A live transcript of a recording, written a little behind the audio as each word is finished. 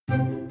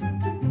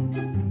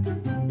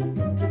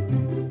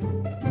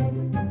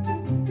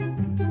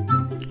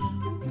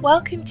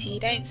Welcome to You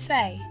Don't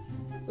Say.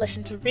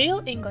 Listen to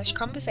real English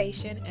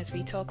conversation as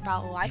we talk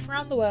about life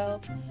around the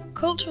world,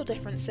 cultural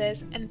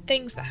differences, and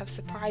things that have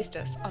surprised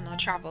us on our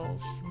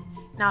travels.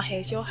 Now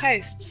here's your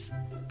hosts,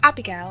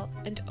 Abigail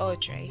and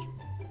Audrey.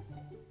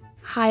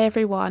 Hi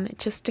everyone,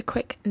 just a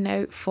quick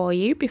note for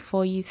you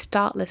before you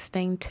start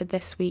listening to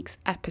this week's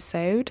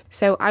episode.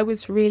 So I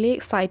was really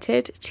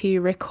excited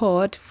to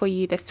record for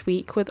you this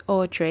week with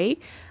Audrey,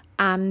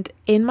 and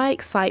in my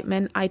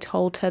excitement I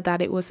told her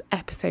that it was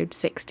episode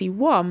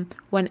 61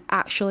 when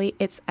actually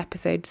it's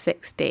episode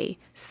 60.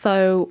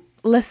 So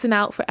listen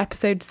out for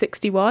episode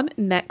 61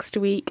 next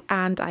week,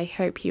 and I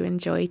hope you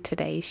enjoy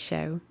today's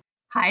show.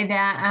 Hi there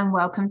and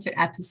welcome to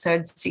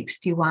episode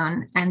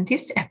 61, and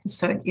this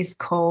episode is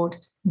called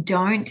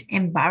Don't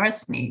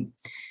Embarrass Me.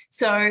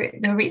 So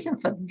the reason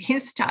for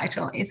this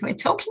title is we're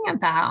talking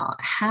about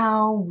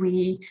how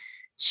we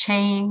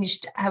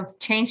have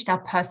changed our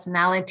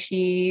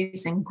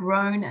personalities and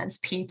grown as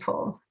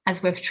people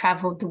as we've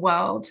traveled the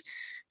world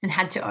and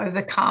had to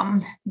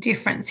overcome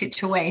different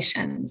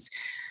situations.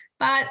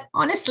 But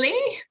honestly,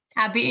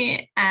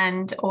 Abby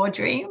and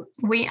Audrey,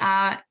 we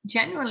are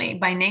generally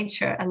by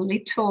nature a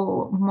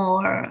little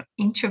more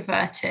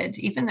introverted,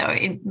 even though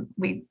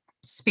we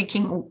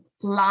speaking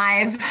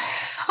live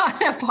on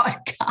a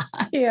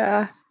podcast.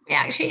 Yeah. We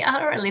actually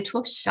are a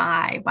little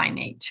shy by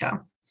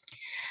nature.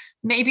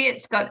 Maybe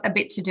it's got a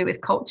bit to do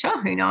with culture,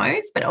 who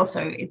knows, but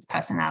also its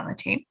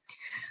personality.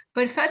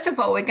 But first of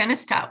all, we're going to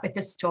start with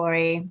a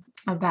story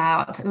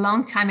about a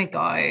long time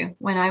ago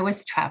when I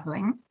was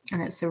traveling,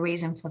 and it's the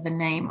reason for the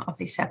name of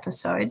this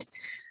episode.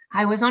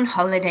 I was on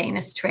holiday in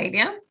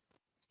Australia.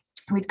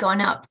 We'd gone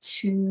up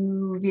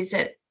to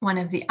visit one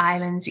of the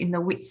islands in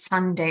the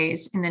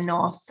Whitsundays in the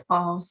north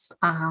of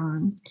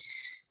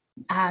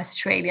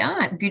Australia,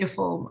 a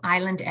beautiful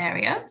island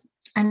area.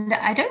 And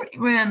I don't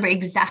remember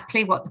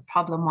exactly what the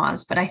problem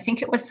was, but I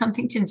think it was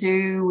something to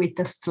do with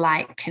the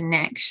flight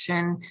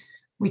connection.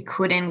 We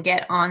couldn't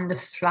get on the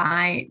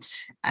flight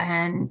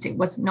and it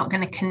was not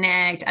going to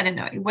connect. I don't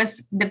know.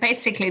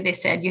 Basically they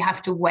said you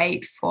have to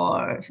wait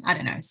for,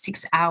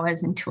 6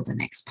 hours until the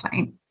next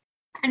plane.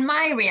 And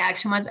my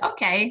reaction was,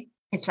 okay,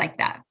 it's like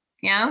that.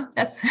 Yeah,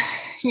 that's,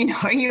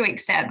 you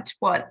accept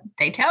what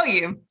they tell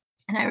you.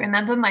 And I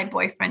remember my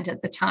boyfriend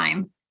at the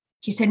time,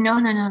 he said, no,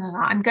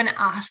 I'm going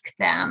to ask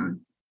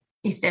them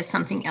if there's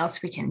something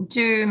else we can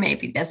do.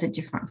 Maybe there's a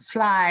different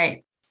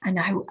flight. And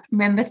I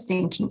remember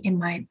thinking in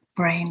my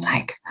brain,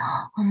 like,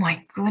 oh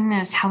my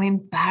goodness, how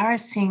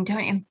embarrassing. Don't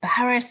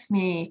embarrass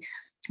me.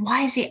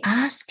 Why is he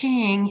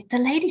asking? The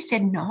lady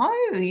said, no,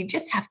 you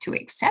just have to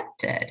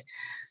accept it.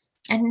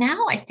 And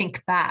now I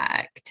think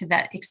back to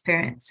that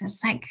experience.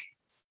 It's like,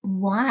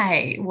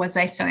 why was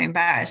I so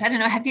embarrassed? I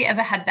don't know. Have you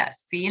ever had that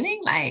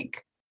feeling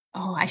like,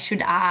 oh, I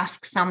should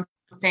ask something,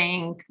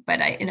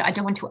 but I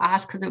don't want to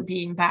ask because it would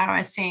be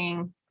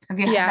embarrassing? Have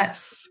you had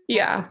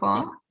that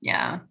before?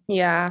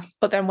 Yeah.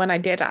 But then when I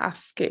did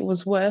ask, it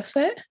was worth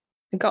it.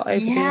 I got over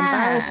the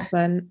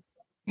embarrassment.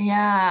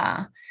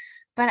 Yeah.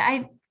 But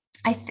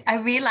I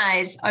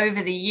realized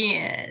over the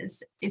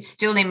years, it's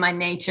still in my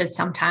nature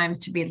sometimes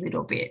to be a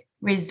little bit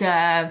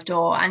reserved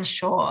or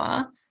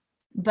unsure.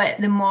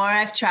 But the more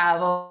I've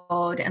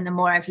traveled and the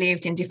more I've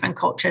lived in different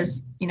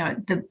cultures,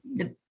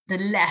 the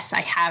less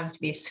I have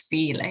this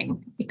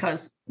feeling,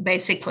 because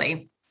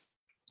basically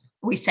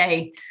we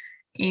say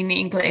in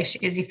English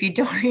is if you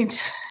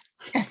don't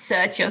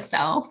assert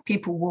yourself,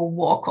 people will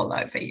walk all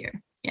over you.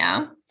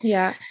 Yeah.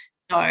 Yeah.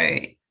 So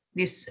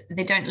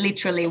they don't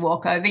literally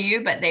walk over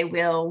you, but they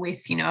will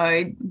with,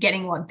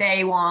 getting what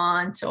they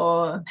want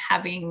or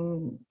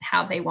having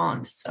how they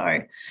want. So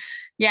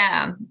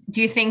yeah.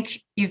 Do you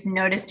think you've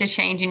noticed a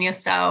change in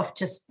yourself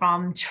just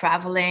from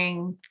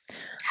traveling,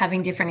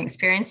 having different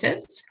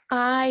experiences?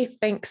 I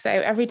think so.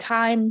 Every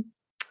time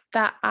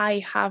that I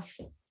have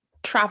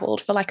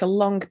traveled for like a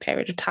long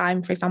period of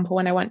time, for example,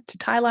 when I went to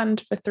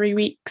Thailand for 3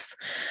 weeks,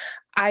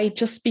 I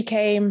just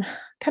became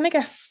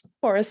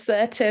more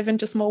assertive and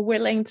just more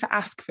willing to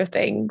ask for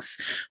things.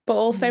 But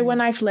also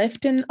when I've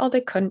lived in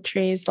other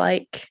countries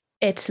like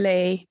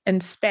Italy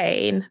and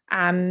Spain,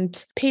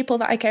 and people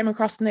that I came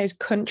across in those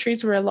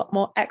countries were a lot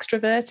more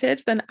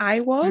extroverted than I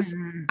was.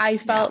 I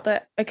felt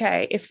that,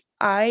 okay, if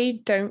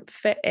I don't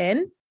fit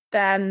in,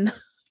 then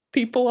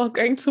people are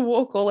going to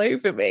walk all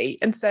over me.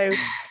 And so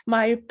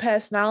my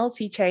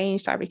personality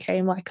changed. I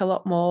became like a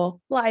lot more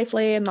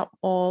lively and a lot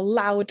more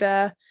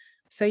louder.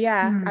 So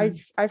yeah,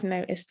 I've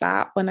noticed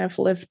that when I've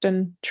lived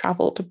and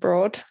traveled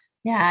abroad.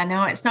 Yeah,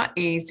 no, it's not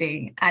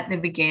easy at the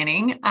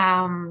beginning.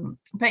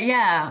 But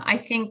yeah, I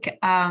think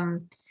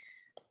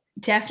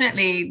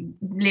definitely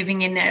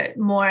living in a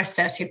more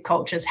assertive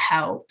cultures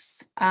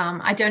helps.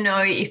 I don't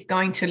know if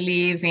going to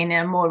live in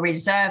a more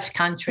reserved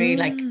country,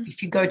 like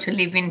if you go to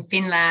live in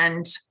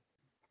Finland,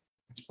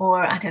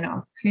 or I don't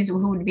know,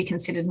 who would be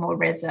considered more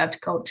reserved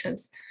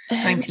cultures,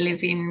 going to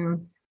live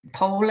in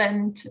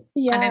Poland.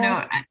 Yeah. I don't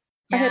know.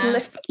 I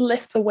heard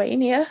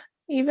Lithuania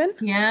even.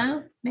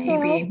 Yeah,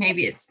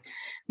 maybe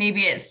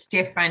it's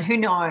different. Who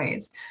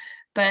knows?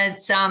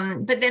 But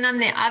then on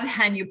the other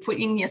hand, you're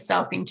putting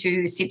yourself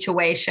into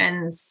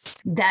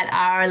situations that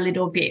are a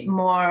little bit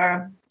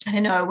more, I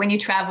don't know, when you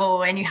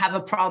travel and you have a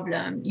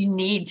problem, you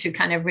need to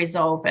kind of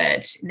resolve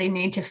it. They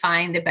need to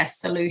find the best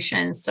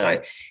solution.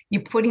 So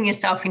you're putting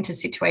yourself into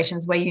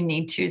situations where you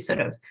need to sort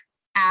of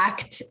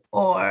act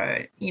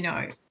or, you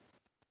know,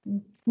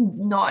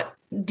 not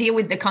deal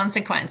with the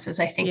consequences.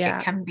 I think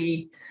it can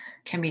be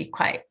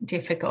quite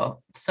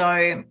difficult.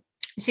 So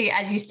see,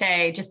 as you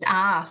say, just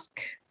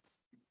ask,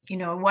 you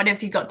know, what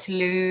have you got to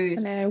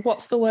lose? I know,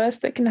 what's the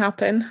worst that can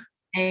happen?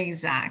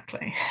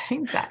 Exactly.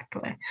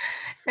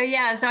 So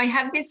I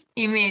have this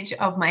image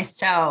of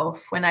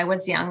myself when I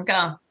was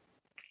younger.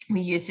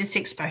 We use this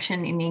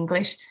expression in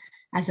English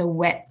as a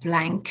wet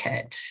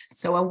blanket.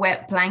 So a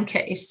wet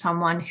blanket is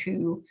someone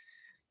who,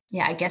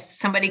 I guess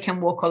somebody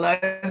can walk all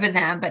over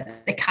them,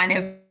 but they kind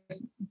of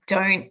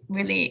don't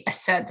really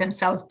assert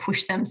themselves,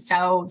 push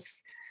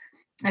themselves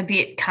a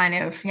bit kind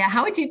of,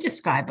 how would you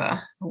describe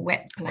a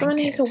wet blanket? Someone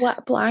who's a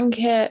wet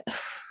blanket,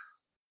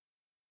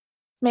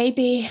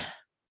 maybe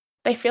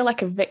they feel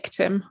like a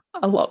victim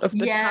a lot of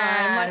the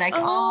time. Like,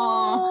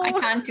 I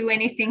can't do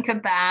anything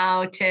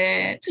about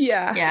it.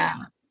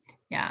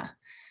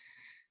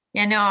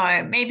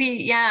 No,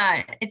 maybe,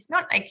 it's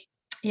not like,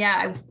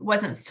 I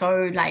wasn't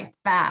so like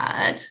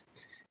bad,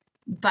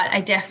 but I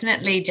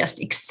definitely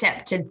just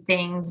accepted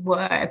things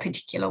were a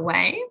particular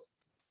way.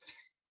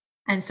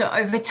 And so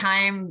over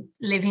time,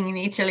 living in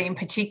Italy in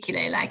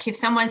particular, like if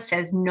someone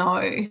says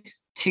no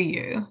to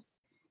you,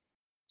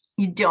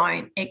 you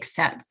don't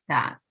accept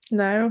that.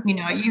 No. You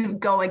know, you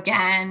go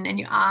again and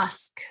you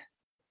ask,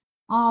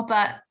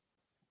 but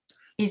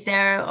is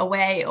there a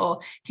way,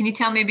 or can you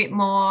tell me a bit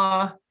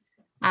more?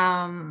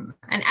 And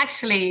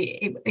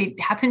actually, it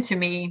happened to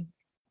me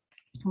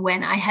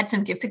when I had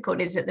some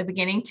difficulties at the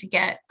beginning to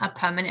get a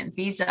permanent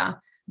visa,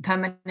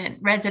 permanent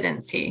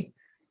residency.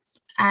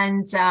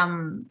 And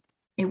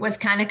it was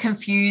kind of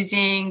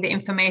confusing. The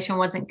information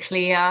wasn't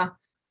clear.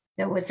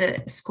 There was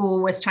a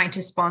school was trying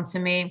to sponsor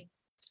me.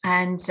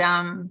 And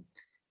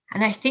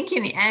I think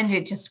in the end,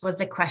 it just was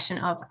a question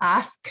of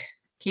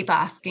keep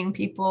asking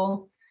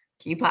people,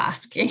 keep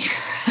asking.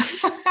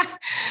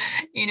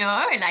 You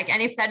know, like,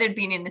 and if that had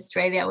been in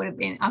Australia, I would have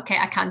been, okay,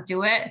 I can't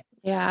do it.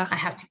 Yeah. I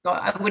have to go.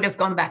 I would have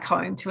gone back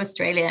home to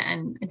Australia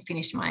and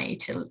finished my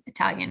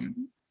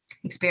Italian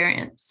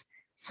experience.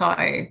 So,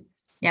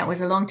 it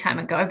was a long time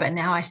ago, but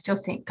now I still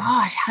think,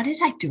 gosh, how did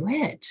I do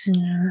it?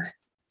 Yeah.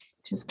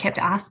 Just kept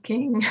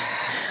asking.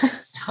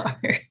 So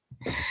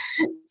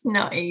it's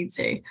not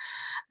easy.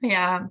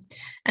 Yeah.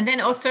 And then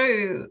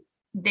also,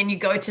 then you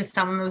go to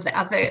some of the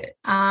other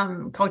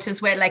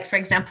cultures where, like, for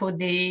example,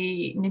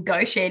 the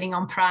negotiating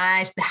on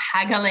price, the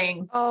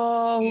haggling.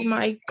 Oh,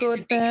 my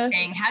goodness.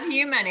 How do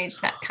you manage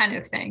that kind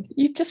of thing?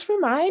 You just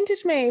reminded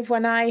me of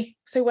when I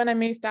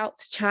moved out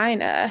to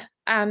China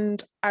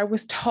and I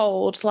was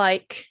told,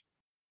 like,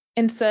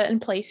 in certain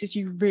places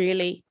you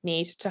really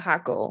need to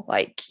haggle.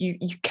 Like you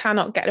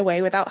cannot get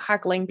away without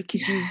haggling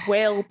because you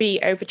will be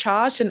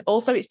overcharged, and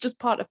also it's just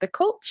part of the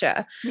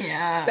culture.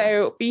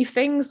 So be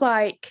things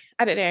like,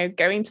 I don't know,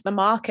 going to the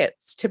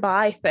markets to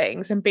buy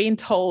things and being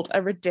told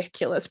a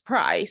ridiculous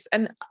price,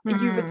 and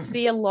you would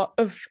see a lot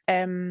of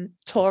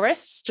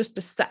tourists just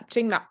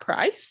accepting that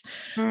price.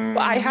 But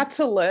I had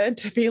to learn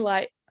to be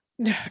like,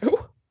 no,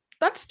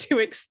 that's too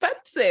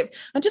expensive,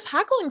 and just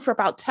haggling for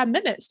about 10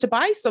 minutes to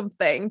buy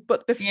something.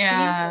 But the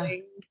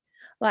feeling,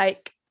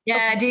 like,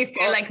 do you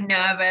feel like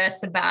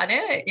nervous about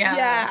it?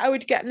 I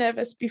would get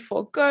nervous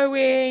before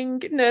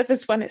going,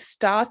 nervous when it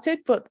started,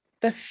 but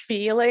the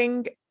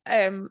feeling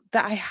that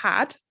I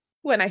had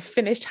when I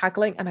finished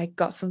haggling and I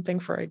got something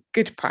for a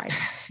good price,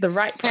 the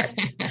right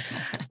price,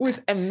 was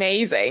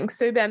amazing.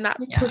 So then that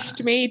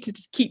pushed me to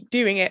just keep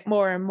doing it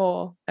more and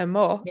more and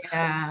more.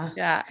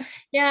 I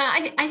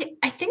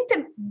think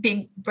the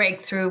big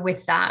breakthrough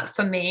with that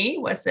for me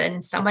was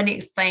when somebody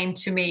explained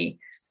to me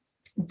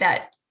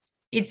that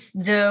it's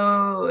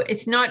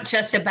not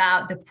just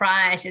about the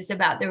price, it's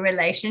about the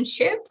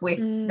relationship with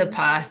the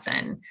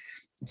person.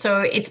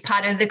 So it's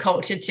part of the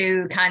culture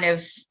to kind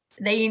of,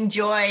 they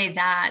enjoy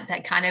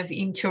that kind of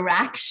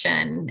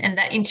interaction, and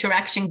that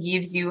interaction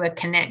gives you a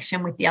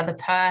connection with the other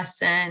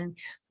person,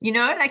 you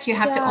know, like you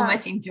have to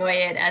almost enjoy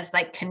it as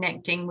like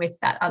connecting with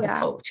that other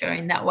culture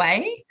in that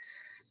way.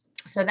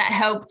 So that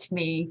helped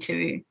me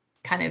to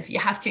kind of, you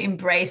have to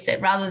embrace it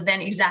rather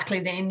than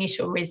exactly the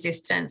initial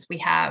resistance we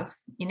have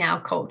in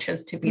our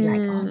cultures to be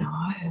like, oh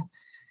no,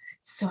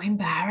 it's so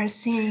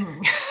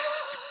embarrassing.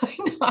 I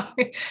know,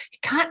 you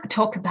can't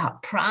talk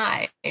about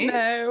price.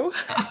 No.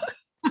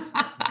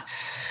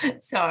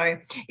 So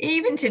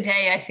even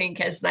today, I think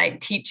as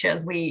like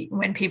teachers,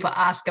 when people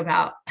ask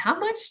about how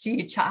much do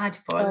you charge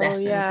for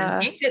lessons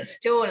and things, it's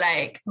still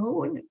like,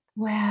 oh,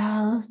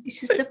 well,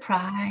 this is the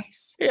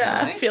price.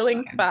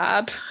 Feeling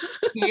bad.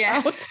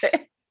 About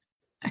it.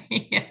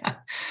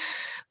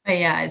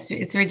 But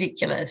it's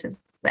ridiculous. It's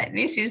like,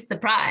 this is the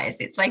price.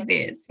 It's like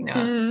this, you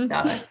know.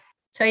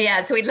 So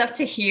we'd love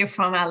to hear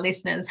from our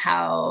listeners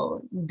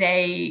how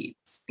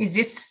is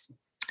this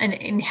an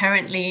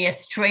inherently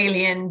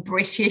Australian,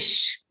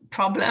 British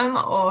problem,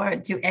 or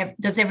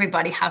does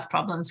everybody have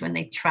problems when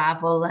they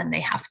travel and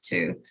they have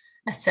to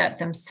assert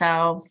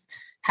themselves?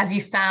 Have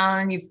you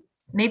found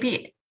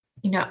maybe,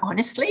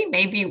 honestly,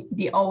 maybe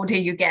the older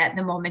you get,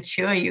 the more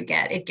mature you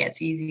get, it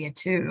gets easier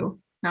too?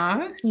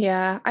 No?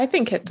 Yeah, I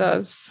think it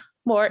does.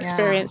 More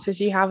experiences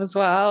you have as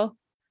well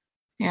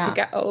as you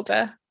get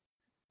older.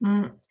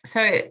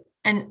 So,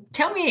 and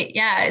tell me,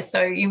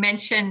 so you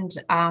mentioned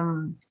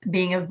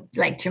being of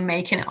like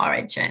Jamaican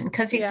origin,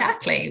 because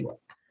exactly.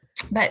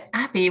 But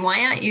Abby,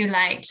 why aren't you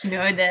like,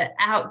 the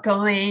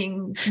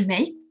outgoing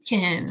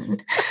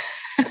Jamaican?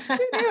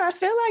 I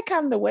feel like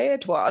I'm the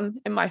weird one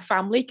in my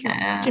family, because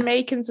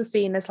Jamaicans are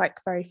seen as like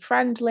very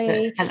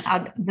friendly.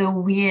 The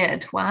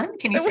weird one.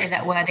 Can you say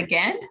that word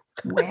again?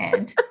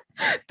 Weird.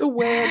 The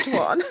weird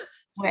one.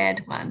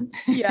 Weird one.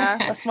 Yeah,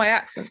 that's my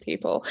accent,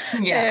 people.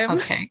 Yeah,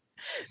 okay.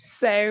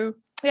 So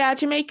yeah,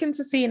 Jamaicans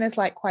are seen as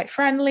like quite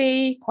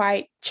friendly,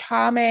 quite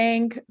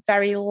charming,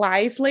 very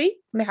lively.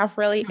 And they have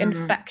really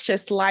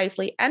infectious,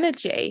 lively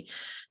energy.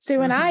 So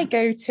when I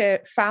go to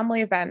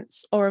family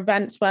events or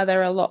events where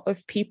there are a lot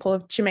of people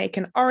of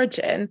Jamaican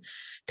origin,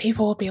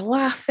 people will be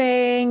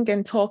laughing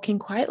and talking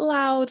quite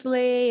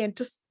loudly and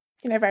just,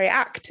 very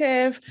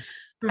active.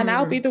 And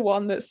I'll be the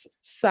one that's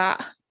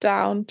sat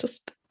down,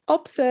 just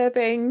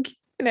observing,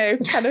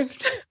 kind of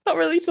not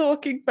really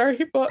talking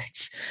very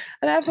much.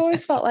 And I've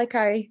always felt like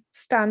I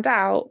stand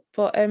out,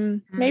 but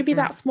maybe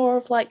that's more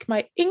of like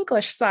my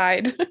English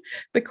side,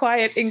 the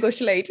quiet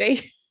English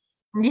lady.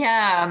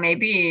 Yeah,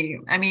 maybe.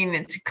 I mean,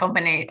 it's a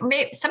combination.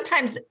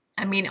 Sometimes,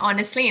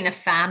 honestly, in a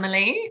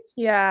family,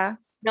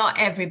 not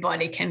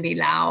everybody can be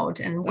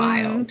loud and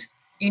wild.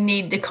 You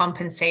need the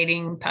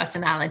compensating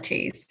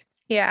personalities.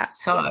 Yeah.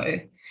 So,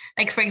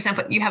 like, for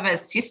example, you have a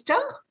sister?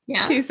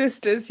 Yeah. 2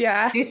 sisters,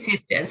 yeah. 2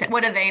 sisters.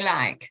 What are they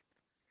like?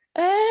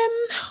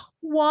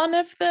 One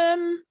of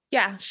them,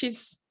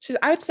 she's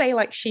I would say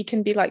like she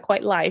can be like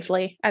quite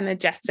lively,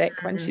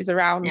 energetic when she's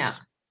around a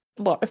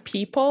lot of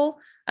people.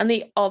 And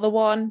the other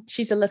one,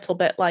 she's a little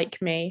bit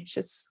like me.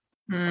 She's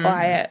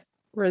quiet,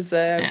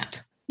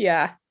 reserved.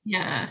 Yeah.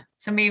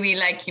 So maybe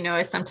like,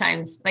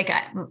 sometimes like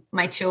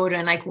my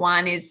children, like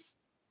one is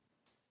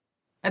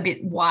a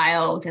bit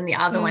wild and the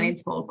other one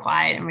is more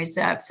quiet and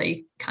reserved. So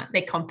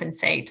they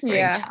compensate for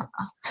each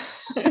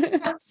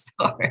other.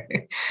 So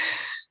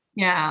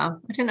I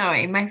don't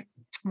know.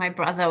 My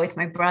brother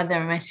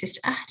and my sister,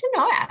 I don't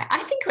know. I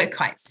think we're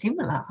quite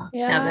similar.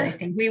 Now that I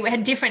think we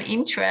had different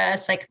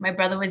interests. Like my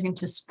brother was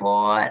into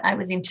sport, I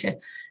was into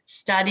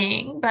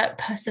studying, but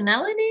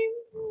personality,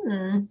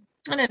 I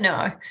don't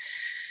know.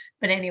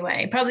 But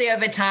anyway, probably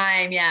over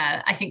time,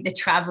 I think the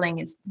traveling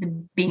is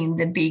being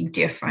the big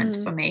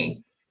difference for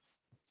me.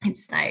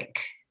 It's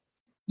like,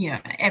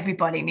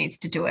 everybody needs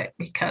to do it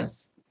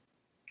because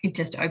it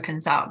just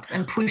opens up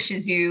and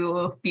pushes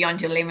you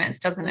beyond your limits,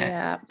 doesn't it?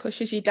 Yeah,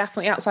 pushes you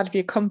definitely outside of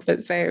your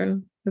comfort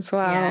zone as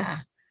well.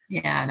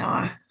 Yeah,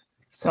 no.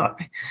 So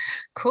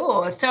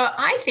cool. So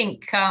I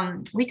think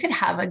we could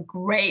have a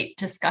great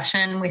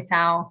discussion with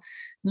our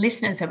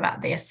listeners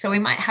about this. So we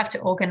might have to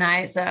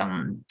organize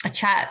a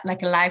chat,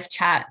 like a live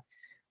chat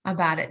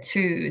about it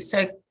too.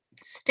 So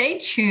stay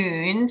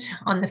tuned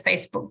on the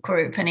Facebook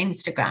group and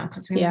Instagram,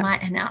 because we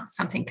might announce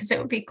something, because it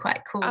would be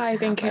quite cool. I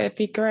think it would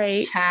be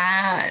great.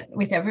 Chat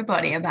with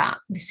everybody about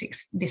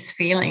this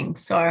feeling.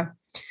 So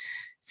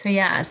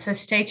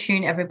stay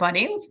tuned,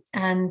 everybody.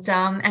 And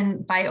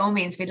by all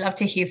means, we'd love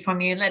to hear from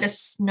you. Let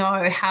us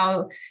know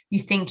how you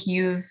think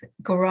you've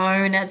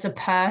grown as a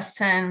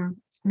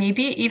person,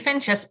 maybe even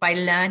just by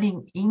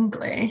learning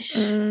English,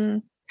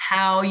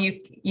 how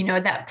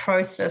that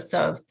process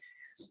of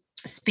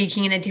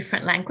speaking in a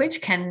different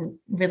language can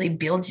really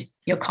build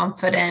your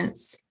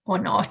confidence or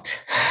not.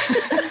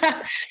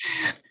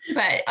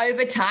 But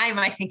over time,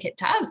 I think it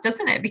does,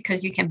 doesn't it?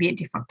 Because you can be a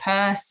different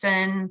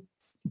person,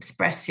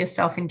 express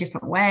yourself in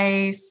different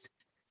ways.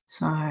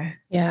 So,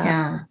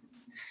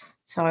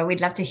 So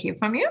we'd love to hear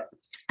from you,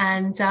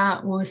 and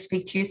we'll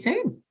speak to you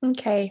soon.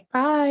 Okay,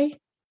 bye.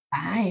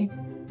 Bye.